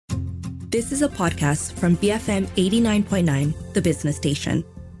This is a podcast from BFM 89.9, the business station.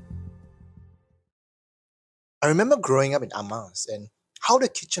 I remember growing up in Amma's and how the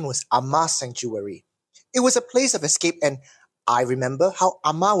kitchen was Amma's sanctuary. It was a place of escape, and I remember how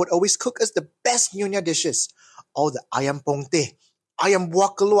Amma would always cook us the best Nyonya dishes. All the ayam pongteh, ayam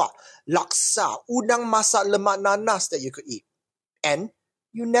buah keluak, laksa, udang masak lemak nanas that you could eat. And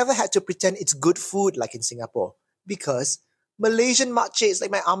you never had to pretend it's good food like in Singapore, because Malaysian makciks like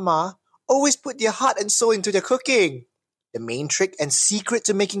my Amma always put their heart and soul into their cooking. The main trick and secret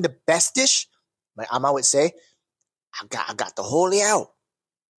to making the best dish, my Amma would say, agak-agak the whole liao.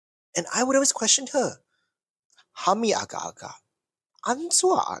 And I would always question her. Hami agak-agak.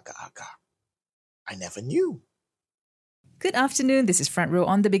 Ansua agak-agak. I never knew. Good afternoon, this is Front Row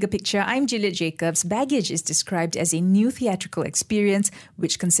on The Bigger Picture. I'm Juliet Jacobs. Baggage is described as a new theatrical experience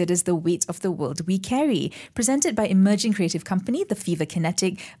which considers the weight of the world we carry. Presented by emerging creative company The Fever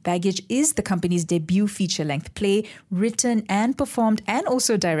Kinetic, Baggage is the company's debut feature-length play, written and performed and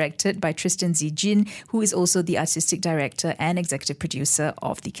also directed by Tristan Zijin, who is also the artistic director and executive producer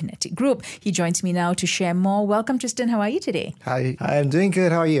of the Kinetic Group. He joins me now to share more. Welcome, Tristan. How are you today? Hi, I'm doing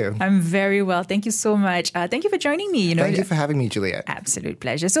good. How are you? I'm very well. Thank you so much. Thank you for joining me. Thank you for having me, Juliet. Absolute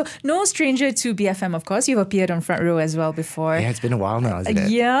pleasure. So, no stranger to BFM, of course. You've appeared on Front Row as well before. Yeah, it's been a while now, isn't it?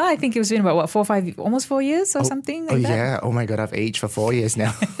 Yeah, I think it's been about, almost 4 years or something like that? Yeah. Oh my God, I've aged for 4 years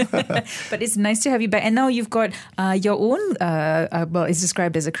now. But it's nice to have you back. And now you've got your own, it's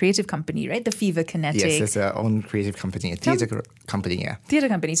described as a creative company, right? The Fever Kinetic. Yes, it's our own creative company, a theatre company, yeah. Theatre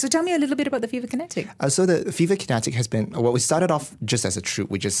company. So tell me a little bit about the Fever Kinetic. So the Fever Kinetic has been, we started off just as a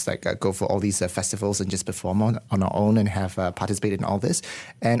troupe. We just go for all these festivals and just perform on our own and have participated in all this.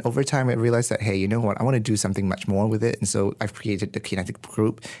 And over time, I realized that, hey, you know what? I want to do something much more with it. And so I've created the Kinetic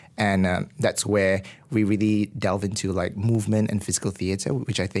Group. And that's where we really delve into like movement and physical theatre,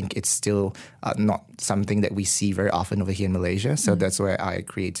 which I think it's still not something that we see very often over here in Malaysia. So that's where I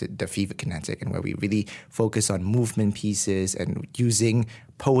created the Fever Kinetic, and where we really focus on movement pieces and using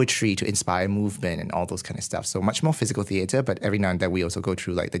poetry to inspire movement and all those kind of stuff. So much more physical theatre, but every now and then we also go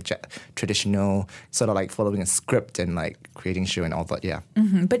through like the traditional sort of like following a script and like creating show and all that, yeah.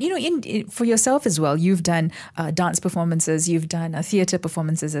 Mm-hmm. But for yourself as well, you've done dance performances, you've done theatre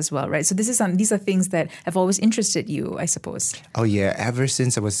performances as well, right? So these are things that have always interested you, I suppose. Oh yeah, ever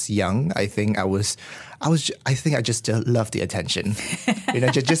since I was young, I think I just loved the attention.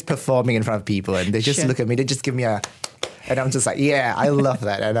 Just performing in front of people, and they just look at me, they just give me a... And I'm just like, yeah, I love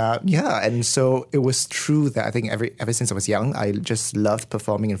that. And and so it was true that I think ever since I was young, I just loved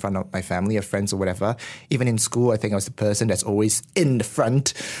performing in front of my family or friends or whatever. Even in school, I think I was the person that's always in the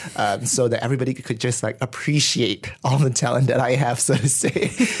front, so that everybody could just like appreciate all the talent that I have, so to say.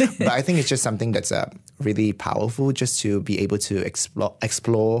 But I think it's just something that's really powerful, just to be able to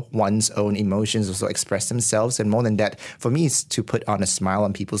explore one's own emotions, also express themselves. And more than that, for me, it's to put on a smile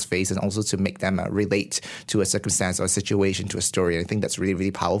on people's face and also to make them relate to a circumstance or a situation, to a story. And I think that's really,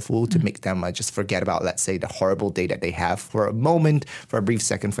 really powerful to make them just forget about, let's say, the horrible day that they have for a moment, for a brief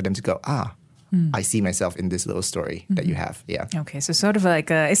second, for them to go, I see myself in this little story that you have. Yeah. Okay, so sort of like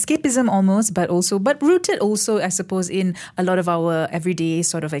escapism almost, but rooted also, I suppose, in a lot of our everyday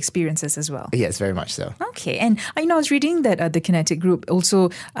sort of experiences as well. Yes, very much so. Okay, and I was reading that the Kinetic Group also,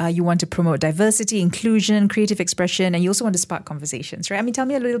 you want to promote diversity, inclusion, creative expression, and you also want to spark conversations, right? I mean, tell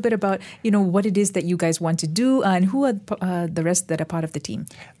me a little bit about, what it is that you guys want to do, and who are the rest that are part of the team?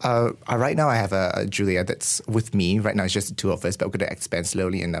 Right now I have Julia that's with me. Right now it's just the two of us, but we're going to expand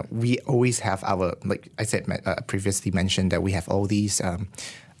slowly. And we always have our, like I said, previously mentioned, that we have all these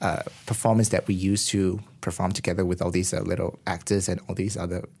performance that we use to perform together with all these little actors and all these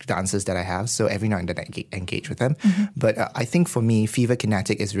other dancers that I have. So every now and then I engage with them. But I think for me, Fever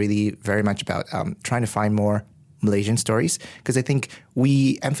Kinetic is really very much about trying to find more Malaysian stories, because I think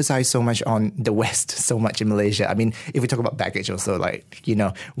we emphasize so much on the West so much in Malaysia. I mean, if we talk about Baggage also, like,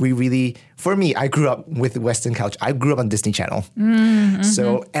 we really, for me, I grew up with Western culture. I grew up on Disney Channel.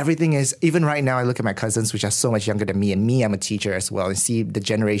 So everything is, even right now, I look at my cousins, which are so much younger than me, and I'm a teacher as well, and see the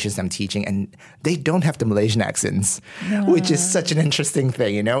generations I'm teaching, and they don't have the Malaysian accents, which is such an interesting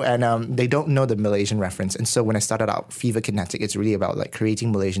thing, and they don't know the Malaysian reference. And so when I started out Fever Kinetic, it's really about like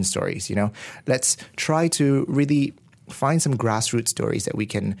creating Malaysian stories, Let's try to really find some grassroots stories that we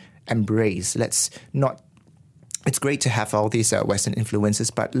can embrace. It's great to have all these Western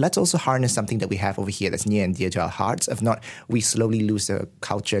influences, but let's also harness something that we have over here that's near and dear to our hearts. If not, we slowly lose the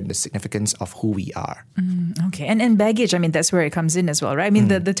culture and the significance of who we are. Okay, and Baggage, I mean, that's where it comes in as well, right? I mean,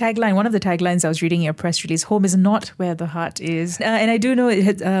 the tagline, one of the taglines I was reading in your press release, home is not where the heart is. And I do know,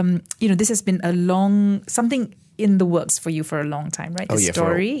 this has been something in the works for you for a long time, right? The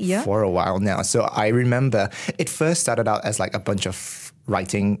story, for a while now. So I remember it first started out as like a bunch of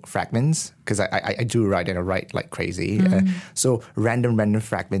writing fragments, because I do write and I write like crazy. So random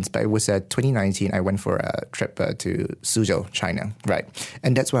fragments. But it was 2019, I went for a trip to Suzhou, China, right?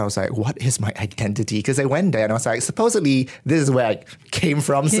 And that's where I was like, what is my identity? Because I went there and I was like, supposedly this is where I came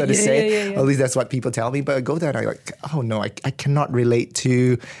from, so to say. At least that's what people tell me. But I go there and I'm like, oh no, I cannot relate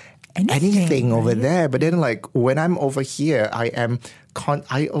to anything over there. But then like when I'm over here, I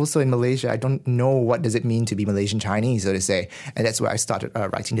also in Malaysia, I don't know what does it mean to be Malaysian Chinese, so to say. And that's where I started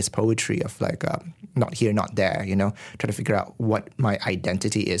writing this poetry of like, not here, not there, trying to figure out what my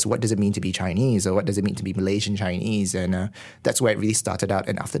identity is. What does it mean to be Chinese, or what does it mean to be Malaysian Chinese? And that's where it really started out.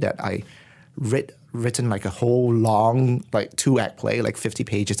 And after that, I written like a whole long, like 2-act play, like 50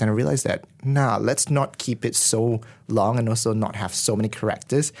 pages. And I realized that, let's not keep it so long and also not have so many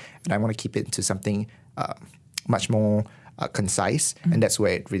characters. And I want to keep it to something much more concise. And that's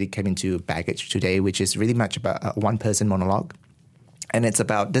where it really came into Baggage Today, which is really much about a one-person monologue. And it's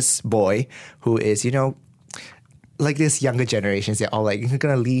about this boy who is, like this younger generations, they're all like, you're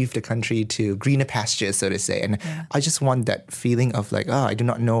going to leave the country to greener pastures, so to say. And I just want that feeling of like, I do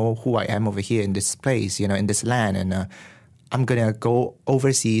not know who I am over here in this place, in this land. And I'm going to go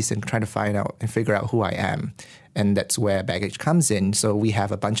overseas and try to find out and figure out who I am. And that's where Baggage comes in. So we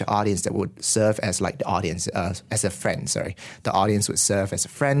have a bunch of audience that would serve as like the audience, as a friend, The audience would serve as a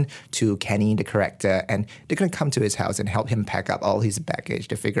friend to Kenny, the character, and they're going to come to his house and help him pack up all his baggage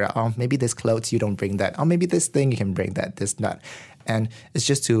to figure out, maybe this clothes, you don't bring that. Or maybe this thing, you can bring that, this, that. And it's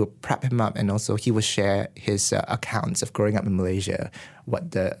just to prep him up. And also he will share his accounts of growing up in Malaysia,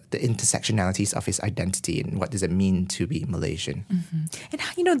 what the intersectionalities of his identity and what does it mean to be Malaysian.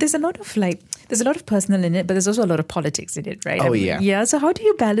 And there's a lot of personal in it, but there's also a lot of politics in it, right? Oh, yeah. Yeah. So how do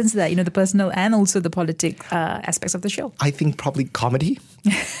you balance that, the personal and also the politic aspects of the show? I think probably comedy.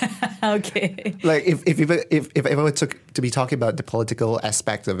 Okay. Like if I were to be talking about the political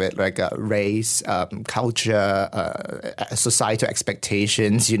aspect of it, like race, culture, societal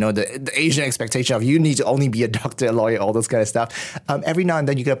expectations, the Asian expectation of you need to only be a doctor, a lawyer, all those kind of stuff. Every now and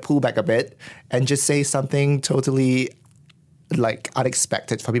then you gotta pull back a bit and just say something totally like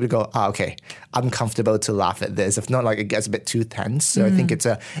unexpected for people to go, okay, I'm comfortable to laugh at this. If not, like it gets a bit too tense. So I think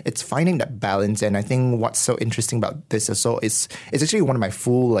it's finding that balance. And I think what's so interesting about this also is it's actually one of my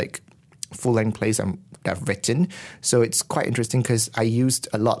full-length plays I've written. So it's quite interesting because I used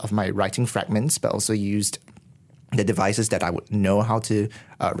a lot of my writing fragments, but also used the devices that I would know how to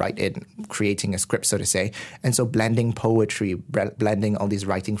write in, creating a script, so to say. And so blending poetry, blending all these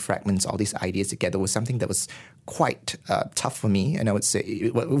writing fragments, all these ideas together was something that was quite tough for me. And I would say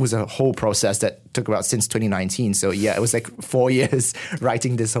it was a whole process that took about since 2019. So yeah, it was like 4 years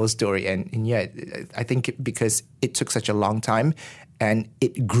writing this whole story. And yeah, I think because it took such a long time and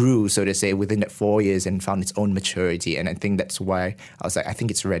it grew, so to say, within that 4 years and found its own maturity. And I think that's why I was like, I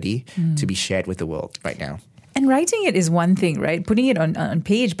think it's ready to be shared with the world right now. And writing it is one thing, right? Putting it on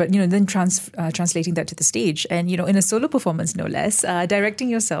page, but then translating that to the stage, and in a solo performance, no less. Directing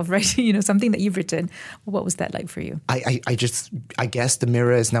yourself, writing something that you've written. What was that like for you? I guess the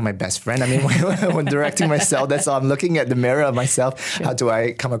mirror is now my best friend. I mean, when directing myself, that's all. I'm looking at the mirror of myself. Sure. How do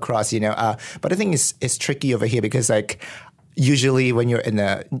I come across? But I think it's tricky over here because like. Usually when you're in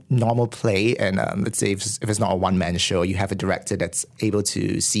a normal play and let's say if it's not a one-man show, you have a director that's able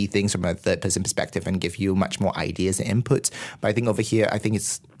to see things from a third-person perspective and give you much more ideas and inputs. But I think over here, I think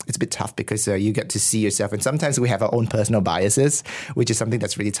it's a bit tough because you get to see yourself. And sometimes we have our own personal biases, which is something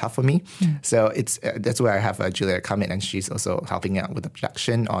that's really tough for me. So that's where I have Julia come in, and she's also helping out with the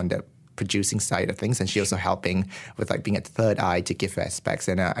production on the producing side of things, and she also helping with like being a third eye to give aspects.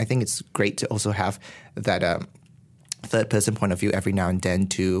 And I think it's great to also have that third-person point of view every now and then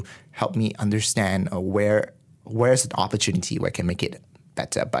to help me understand where's an opportunity where I can make it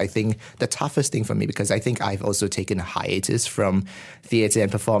better. But I think the toughest thing for me, because I think I've also taken a hiatus from theatre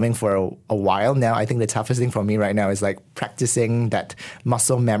and performing for a while now, I think the toughest thing for me right now is like practicing that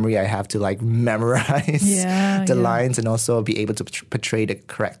muscle memory I have to like memorize the lines and also be able to portray the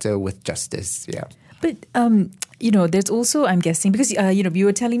character with justice. Yeah. But, there's also, I'm guessing, because, you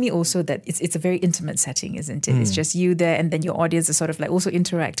were telling me also that it's a very intimate setting, isn't it? It's just you there and then your audience is sort of like also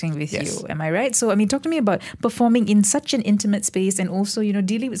interacting with you. Am I right? So, I mean, talk to me about performing in such an intimate space and also,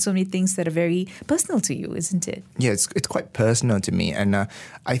 dealing with so many things that are very personal to you, isn't it? Yeah, it's quite personal to me. And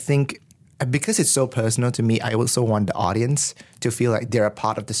I think because it's so personal to me, I also want the audience to feel like they're a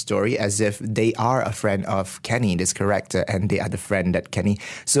part of the story as if they are a friend of Kenny, this character, and they are the friend that Kenny.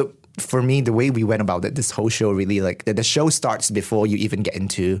 So, for me, the way we went about it, this whole show really like the show starts before you even get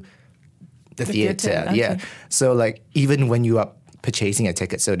into the theatre. okay. Yeah. So like even when you are purchasing a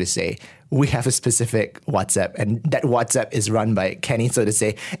ticket, so to say, we have a specific WhatsApp, and that WhatsApp is run by Kenny, so to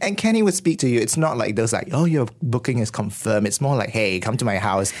say. And Kenny would speak to you. It's not like those like, oh, your booking is confirmed. It's more like, hey, come to my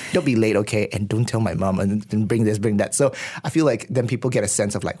house. Don't be late, okay? And don't tell my mom and bring this, bring that. So I feel like then people get a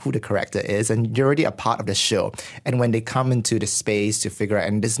sense of like who the character is, and you're already a part of the show. And when they come into the space to figure out,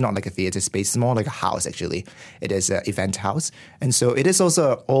 and this is not like a theatre space, it's more like a house actually. It is an event house. And so it is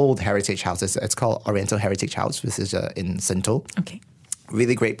also an old heritage house. It's called Oriental Heritage House, which is in Sentul. Okay.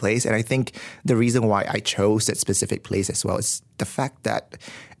 Really great place. And I think the reason why I chose that specific place as well is the fact that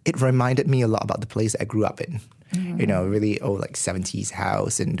it reminded me a lot about the place I grew up in. You know, really old like 70s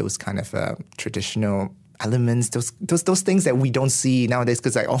house and those kind of traditional elements, those things that we don't see nowadays,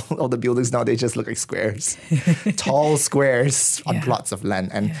 because like all the buildings nowadays just look like squares, tall squares on plots of land.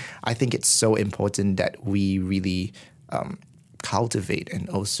 And I think it's so important that we really cultivate and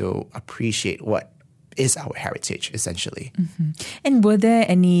also appreciate what is our heritage, essentially. And were there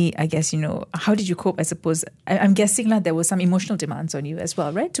any, I guess, how did you cope? I suppose, I'm guessing that there were some emotional demands on you as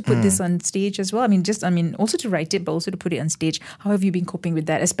well, right? To put this on stage as well. Also to write it, but also to put it on stage. How have you been coping with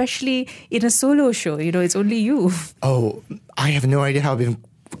that? Especially in a solo show, it's only you. Oh, I have no idea how I've been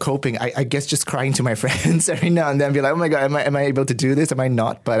coping. I guess just crying to my friends every now and then, be like, oh my God, am I able to do this? Am I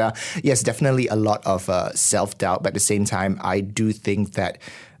not? But yes, definitely a lot of self-doubt. But at the same time, I do think that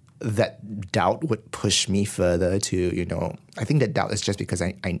doubt would push me further to, I think that doubt is just because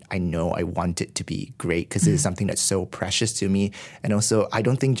I know I want it to be great, because it is something that's so precious to me. And also, I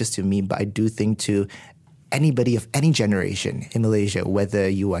don't think just to me, but I do think to anybody of any generation in Malaysia, whether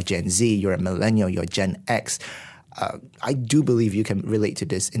you are Gen Z, you're a millennial, you're Gen X, I do believe you can relate to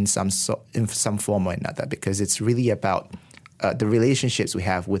this in some form or another, because it's really about the relationships we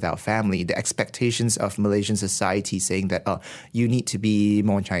have with our family, the expectations of Malaysian society saying that, you need to be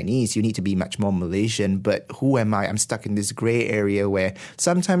more Chinese, you need to be much more Malaysian, but who am I? I'm stuck in this gray area where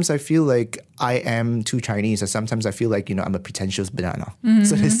sometimes I feel like I am too Chinese, or sometimes I feel like, I'm a pretentious banana,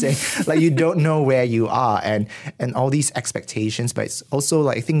 so to say. Like you don't know where you are, and all these expectations. But it's also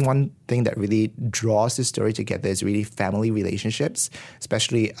like, I think one thing that really draws this story together is really family relationships,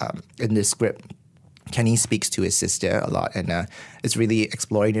 especially in this script. Kenny speaks to his sister a lot, and it's really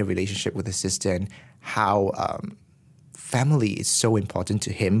exploring the relationship with his sister and how family is so important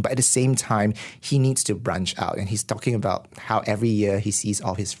to him. But at the same time, he needs to branch out. And he's talking about how every year he sees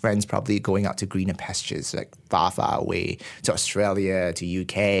all his friends probably going out to greener pastures, like far, far away, to Australia, to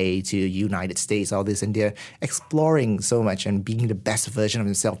UK, to United States, all this. And they're exploring so much and being the best version of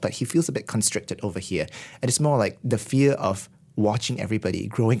himself. But he feels a bit constricted over here. And it's more like the fear of watching everybody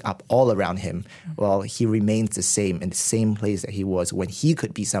growing up all around him while he remains the same in the same place that he was when he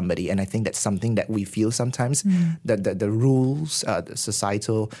could be somebody. And I think that's something that we feel sometimes, that the rules, the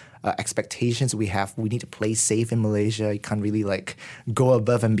societal expectations we have, we need to play safe in Malaysia. You can't really like go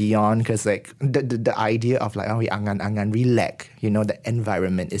above and beyond, because like the idea of like, we angan relax, the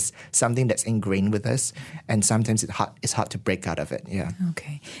environment is something that's ingrained with us, and sometimes it's hard to break out of it. Yeah.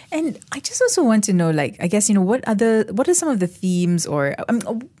 Okay. And I just also want to know, like, I guess, what are some of the themes, or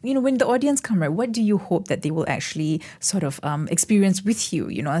when the audience come, right, what do you hope that they will actually sort of experience with you,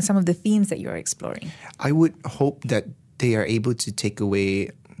 some of the themes that you're exploring? I would hope that they are able to take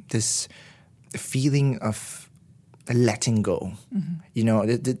away this feeling of letting go,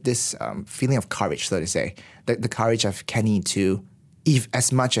 this feeling of courage, so to say, the courage of Kenny to,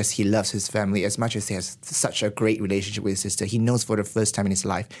 as much as he loves his family, as much as he has such a great relationship with his sister, he knows for the first time in his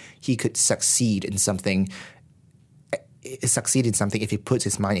life he could succeed in something if he puts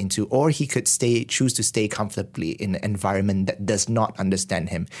his mind into, or he could choose to stay comfortably in an environment that does not understand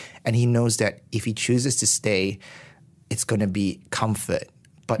him. And he knows that if he chooses to stay, it's going to be comfort.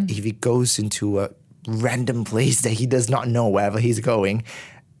 But if he goes into a random place that he does not know wherever he's going,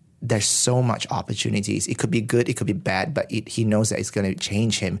 there's so much opportunities. It could be good, it could be bad, but he knows that it's going to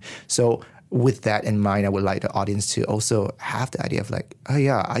change him. So with that in mind, I would like the audience to also have the idea of like, oh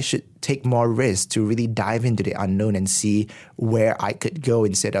yeah, I should take more risks to really dive into the unknown and see where I could go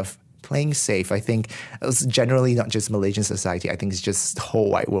instead of playing safe. I think it's generally not just Malaysian society. I think it's just the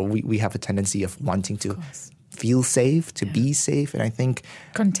whole wide world. We have a tendency of wanting to feel safe, to be safe. And I think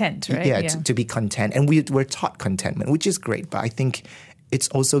content, right? Yeah, to be content. And we're taught contentment, which is great. But I think it's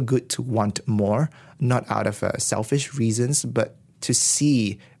also good to want more, not out of selfish reasons, but to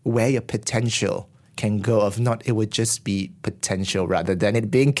see where your potential can go. If not, it would just be potential rather than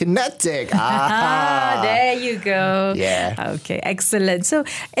it being kinetic. There you go. Yeah. Okay, excellent. So,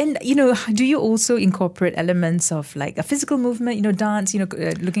 and do you also incorporate elements of like a physical movement, dance,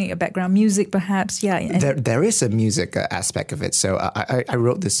 looking at your background music perhaps? Yeah. There is a music aspect of it. So I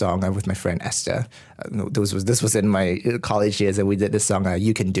wrote this song with my friend Esther. This was in my college years, and we did this song,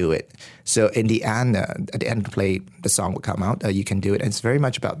 You Can Do It. So in the end, at the end of the play, the song would come out, You Can Do It. And it's very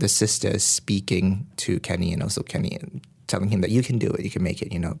much about the sisters speaking to Kenny, and also Kenny telling him that you can do it, you can make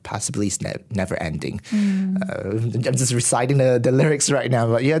it, possibly it's never ending. I'm just reciting the lyrics right now,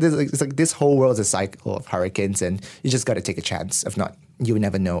 but yeah, it's like this whole world is a cycle of hurricanes, and you just got to take a chance. If not, you will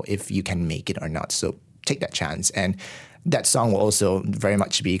never know if you can make it or not. So take that chance. And that song will also very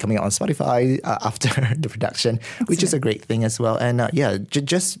much be coming out on Spotify after the production, which is a great thing as well. And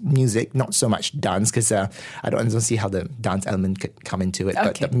just music, not so much dance, because I don't see how the dance element could come into it,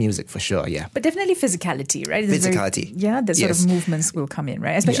 but the music for sure, yeah. But definitely physicality, right? Physicality. That sort of movements will come in,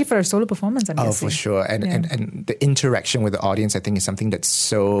 right? Especially for a solo performance, I'm guessing. Oh, for sure. And the interaction with the audience, I think, is something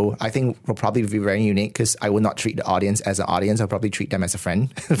that's I think will probably be very unique, because I will not treat the audience as an audience. I'll probably treat them as a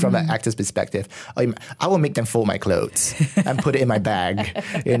friend from an actor's perspective. I will make them fold my clothes and put it in my bag.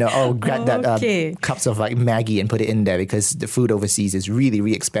 Grab that cups of like Maggie and put it in there, because the food overseas is really,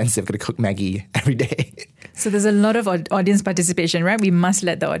 really expensive. Got to cook Maggie every day. So there's a lot of audience participation, right? We must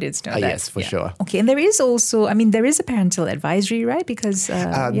let the audience know that. Yes, for sure. Okay, and there is also, there is a parental advisory, right? Because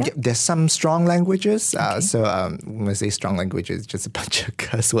there's some strong languages. So when I say strong languages, just a bunch of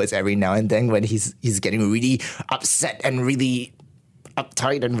curse words every now and then when he's getting really upset and really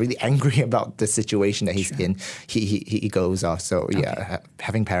uptight and really angry about the situation that he's in, he goes off. So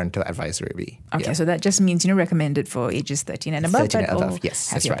having parental advisory. Okay, so that just means recommended for ages 13 and above. 13 and above, yes,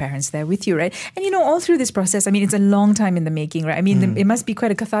 have your parents there with you, right? And all through this process, it's a long time in the making, right? It must be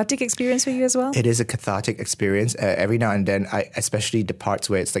quite a cathartic experience for you as well. It is a cathartic experience. Every now and then, especially the parts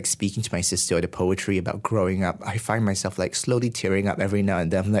where it's like speaking to my sister or the poetry about growing up, I find myself like slowly tearing up every now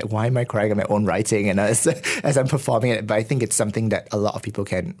and then. I'm like, why am I crying at my own writing? And as I'm performing it, but I think it's something that a lot of people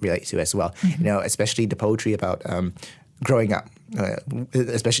can relate to as well. Especially the poetry about growing up.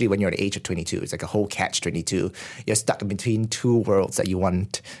 Especially when you're at the age of 22, it's like a whole catch-22. You're stuck in between two worlds that you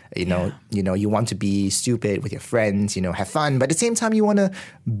want. You want to be stupid with your friends, have fun, but at the same time you want to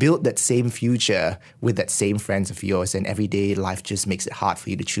build that same future with that same friends of yours. And everyday life just makes it hard for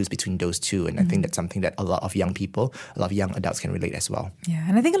you to choose between those two. And I think that's something that a lot of young people, a lot of young adults can relate as well. Yeah,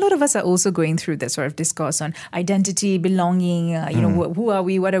 and I think a lot of us are also going through that sort of discourse on identity, belonging. Who are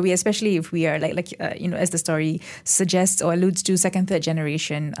we? What are we? Especially if we are as the story suggests or alludes to, second, third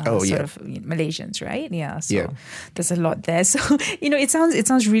generation of Malaysians, right? Yeah, so there's a lot there. So, it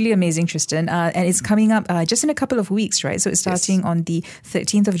sounds really amazing, Tristan. And it's coming up just in a couple of weeks, right? So it's starting on the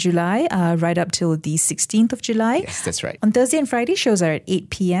 13th of July, right up till the 16th of July. Yes, that's right. On Thursday and Friday, shows are at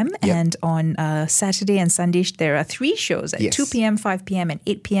 8 p.m. And on Saturday and Sunday, there are 3 shows at 2 p.m., 5 p.m. and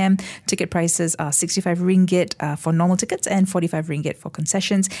 8 p.m. Ticket prices are 65 ringgit for normal tickets and 45 ringgit for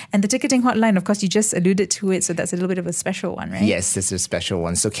concessions. And the ticketing hotline, of course, you just alluded to it, so that's a little bit of a special one, right? Yes, this is a special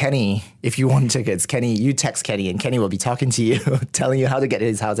one. So Kenny, if you want tickets, you text Kenny and Kenny will be talking to you, telling you how to get to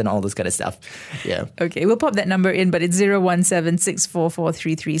his house and all this kind of stuff. Yeah. Okay, we'll pop that number in, but it's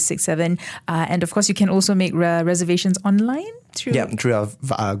 017-644-3367. And of course, you can also make reservations online through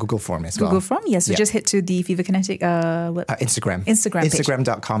our Google form as well. Google form, yes. So just head to the Fever Kinetic Instagram page.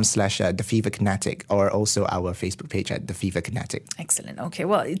 Instagram.com/The Fever Kinetic, or also our Facebook page at The Fever Kinetic. Excellent. Okay,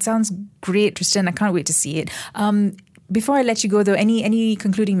 well, it sounds great, Tristan. I can't wait to see it. Before I let you go, though, any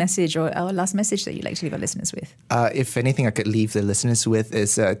concluding message or last message that you'd like to leave our listeners with? If anything I could leave the listeners with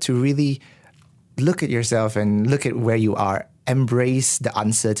is to really look at yourself and look at where you are. Embrace the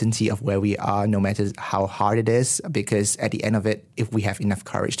uncertainty of where we are, no matter how hard it is, because at the end of it, if we have enough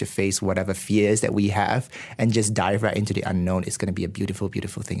courage to face whatever fears that we have and just dive right into the unknown, it's going to be a beautiful,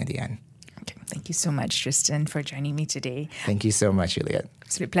 beautiful thing at the end. Okay. Thank you so much, Tristan, for joining me today. Thank you so much, Juliet.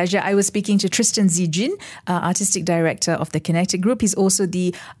 Absolute pleasure. I was speaking to Tristan Zijin, Artistic Director of the Kinetic Group. He's also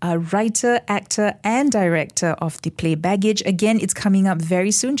the writer, actor and director of the play Baggage. Again, it's coming up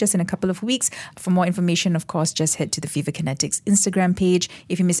very soon, just in a couple of weeks. For more information, of course, just head to the Fever Kinetics Instagram page.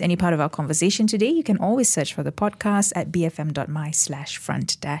 If you miss any part of our conversation today, you can always search for the podcast at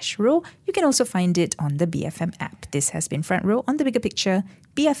bfm.my/front-row. You can also find it on the BFM app. This has been Front Row on The Bigger Picture,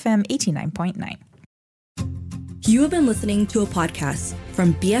 BFM 89.9. You have been listening to a podcast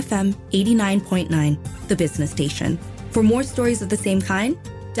from BFM 89.9, the business station. For more stories of the same kind,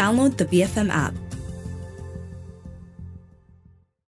 download the BFM app.